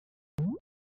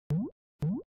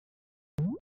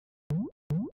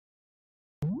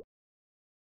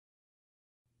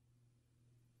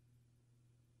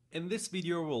In this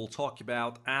video we'll talk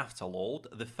about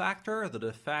afterload, the factor that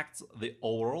affects the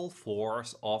overall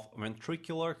force of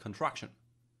ventricular contraction.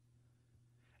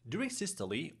 During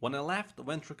systole, when a left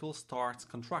ventricle starts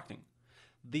contracting,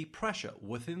 the pressure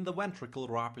within the ventricle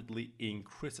rapidly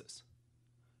increases.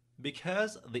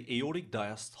 Because the aortic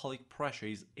diastolic pressure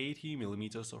is 80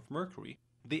 mm of mercury,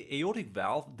 the aortic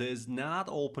valve does not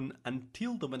open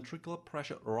until the ventricular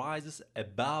pressure rises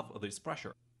above this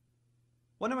pressure.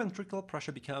 When a ventricular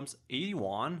pressure becomes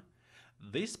 81,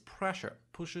 this pressure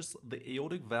pushes the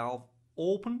aortic valve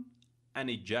open and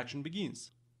ejection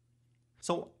begins.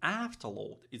 So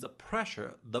afterload is a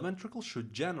pressure the ventricle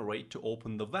should generate to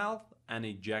open the valve and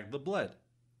eject the blood.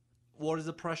 What is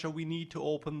the pressure we need to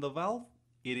open the valve?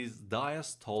 It is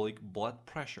diastolic blood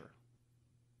pressure.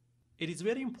 It is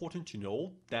very important to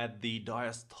know that the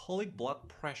diastolic blood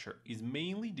pressure is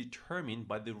mainly determined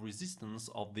by the resistance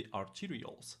of the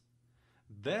arterioles.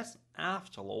 Thus,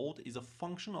 afterload is a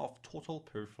function of total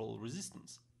peripheral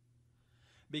resistance.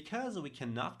 Because we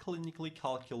cannot clinically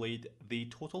calculate the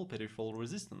total peripheral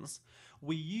resistance,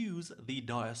 we use the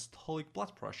diastolic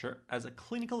blood pressure as a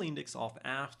clinical index of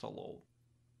afterload.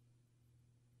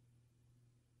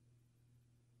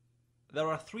 There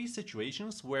are three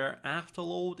situations where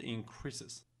afterload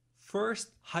increases.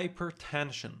 First,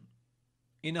 hypertension.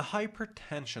 In a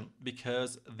hypertension,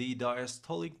 because the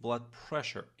diastolic blood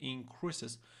pressure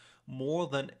increases more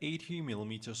than 80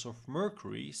 mm of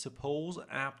mercury, suppose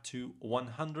up to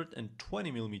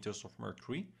 120 mm of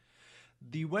mercury,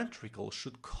 the ventricle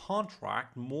should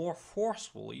contract more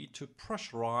forcefully to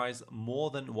pressurize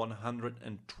more than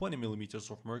 120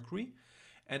 mm of mercury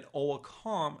and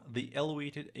overcome the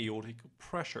elevated aortic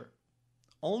pressure.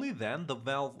 Only then the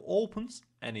valve opens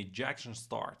and ejection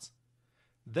starts.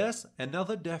 Thus,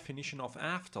 another definition of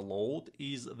afterload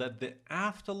is that the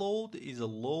afterload is a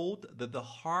load that the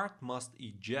heart must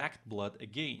eject blood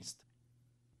against.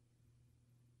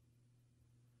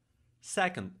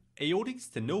 Second, aortic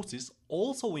stenosis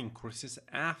also increases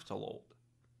afterload.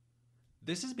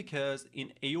 This is because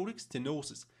in aortic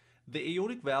stenosis, the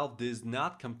aortic valve does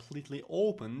not completely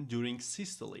open during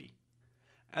systole.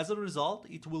 As a result,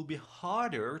 it will be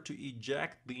harder to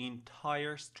eject the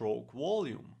entire stroke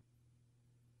volume.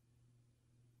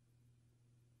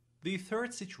 The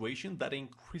third situation that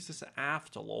increases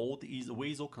afterload is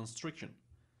vasoconstriction.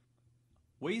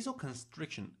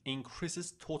 Vasoconstriction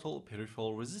increases total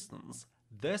peripheral resistance,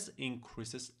 thus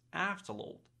increases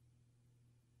afterload.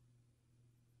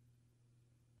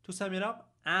 To sum it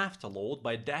up, afterload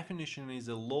by definition is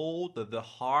a load that the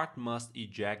heart must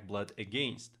eject blood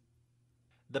against.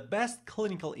 The best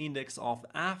clinical index of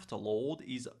afterload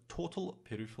is total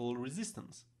peripheral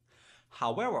resistance.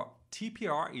 However,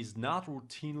 TPR is not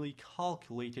routinely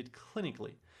calculated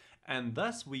clinically, and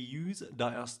thus we use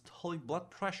diastolic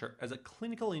blood pressure as a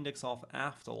clinical index of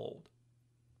afterload.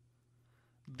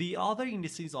 The other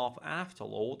indices of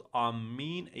afterload are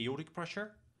mean aortic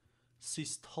pressure,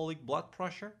 systolic blood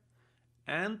pressure,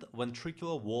 and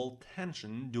ventricular wall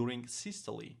tension during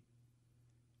systole.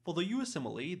 For the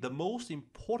USMLE, the most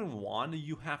important one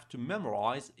you have to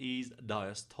memorize is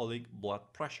diastolic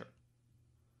blood pressure.